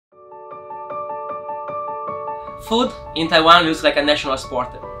Food in Taiwan looks like a national sport.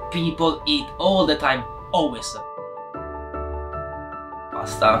 People eat all the time, always.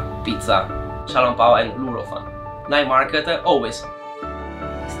 Pasta, pizza, xiaolongbao and lurofan. Night market, always.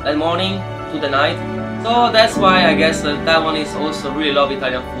 The morning to the night. So that's why I guess Taiwanese also really love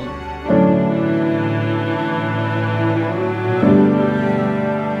Italian food.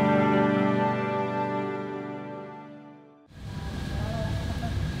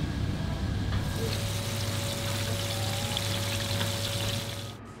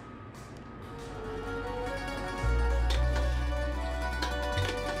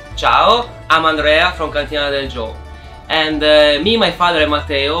 Ciao, I'm Andrea from Cantina del Gio, and me, my father and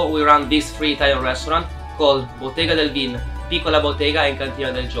Matteo, we run this free Italian restaurant called Bottega del Vin, Piccola Bottega and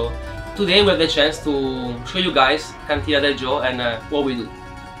Cantina del Gio. Today we have the chance to show you guys Cantina del Gio and what we do.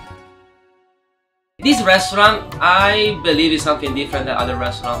 This restaurant, I believe, is something different than other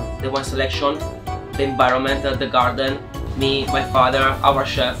restaurants. The wine selection, the environment, the garden, me, my father, our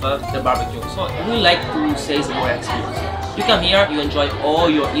chef, the barbecue. So we like to say it's more experience. You come here, you enjoy all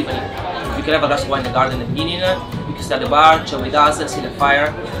your evening. You can have a glass of wine in the garden in the beginning, you can stay at the bar, chill with us, see the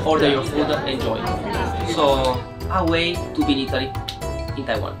fire, order your food, enjoy. So, a way to be in Italy, in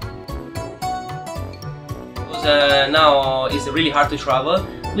Taiwan. Because now it's really hard to travel,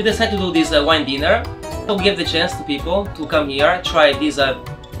 we decided to do this wine dinner. So we give the chance to people to come here, try this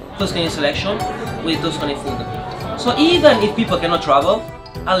Tuscany selection with Tuscany food. So even if people cannot travel,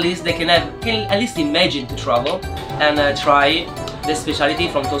 at least they can at least imagine to travel and try the specialty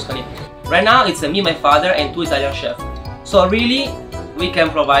from Tuscany. Right now it's me, my father and 2 Italian chefs. So really we can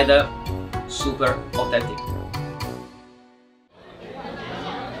provide a super authentic.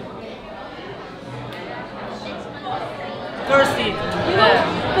 Thirsty. You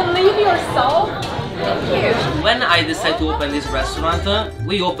don't believe yourself? Thank you. When I decided to open this restaurant,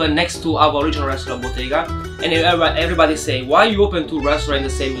 we opened next to our original restaurant Bottega, and everybody say, why you open 2 restaurants in the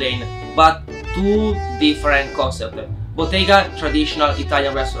same lane, but 2 different concepts. Bottega, traditional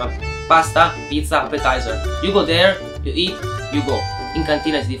Italian restaurant, pasta, pizza, appetizer. You go there, you eat, you go. In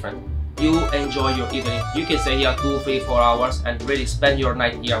Cantina it's different. You enjoy your evening. You can stay here 2, 3, 4 hours and really spend your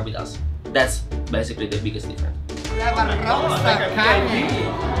night here with us. That's basically the biggest difference.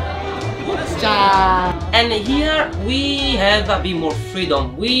 And here we have a bit more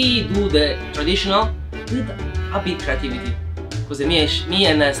freedom. We do the traditional with a bit creativity. Because me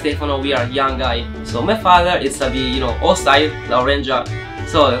and Stefano, we are young guy. So my father is a bit, you know, old style, La Orangia.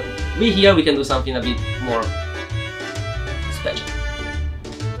 So we here we can do something a bit more special.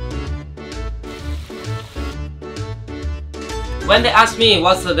 When they ask me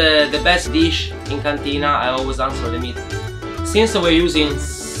what's the best dish in Cantina, I always answer the meat. Since we're using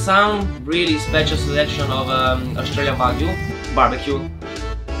some really special selection of Australian Wagyu barbecue.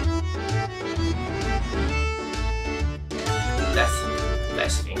 That's the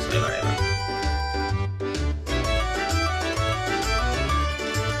best things ever.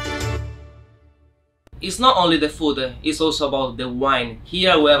 It's not only the food, it's also about the wine.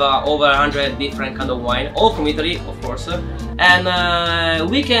 Here we have over 100 different kind of wine, all from Italy, of course, and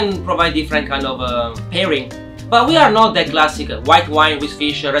we can provide different kind of pairing. But we are not that classic white wine with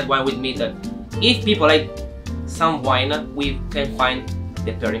fish, red wine with meat. If people like some wine, we can find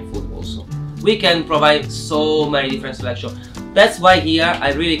the pairing food also. We can provide so many different selections. That's why here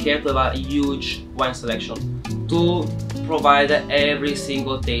I really care to have a huge wine selection to provide every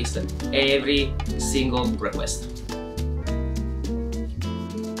single taste, every single request.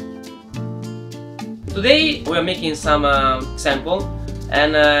 Today we are making some sample.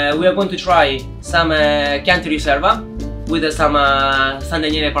 And we are going to try some Chianti Riserva with some San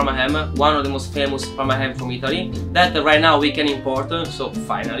Daniele Parma ham, one of the most famous Parma ham from Italy, that right now we can import, so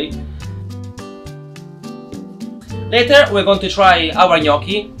finally. Later we're going to try our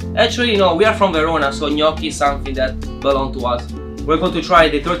gnocchi. Actually, you know, we are from Verona, so gnocchi is something that belongs to us. We're going to try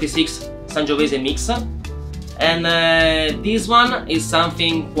the 36 Sangiovese mix. And this one is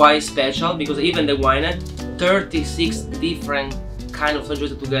something quite special, because even the wine, 36 different kind of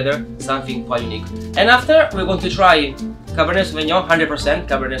Sangiovese together, something quite unique. And after we're going to try Cabernet Sauvignon, 100%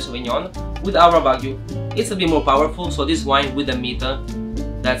 Cabernet Sauvignon with our Wagyu. It's a bit more powerful, so this wine with the meat,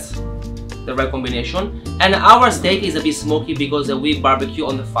 that's the right combination. And our steak is a bit smoky because we barbecue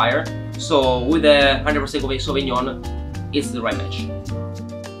on the fire, so with the 100% Sauvignon, it's the right match.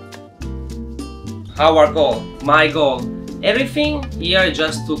 Our goal, my goal, everything here is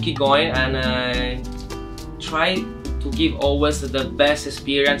just to keep going and try to give always the best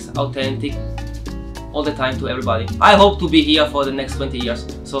experience, authentic, all the time to everybody. I hope to be here for the next 20 years.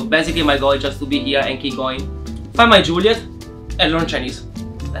 So basically my goal is just to be here and keep going. Find my Juliet and learn Chinese.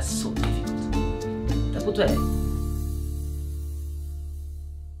 That's so difficult.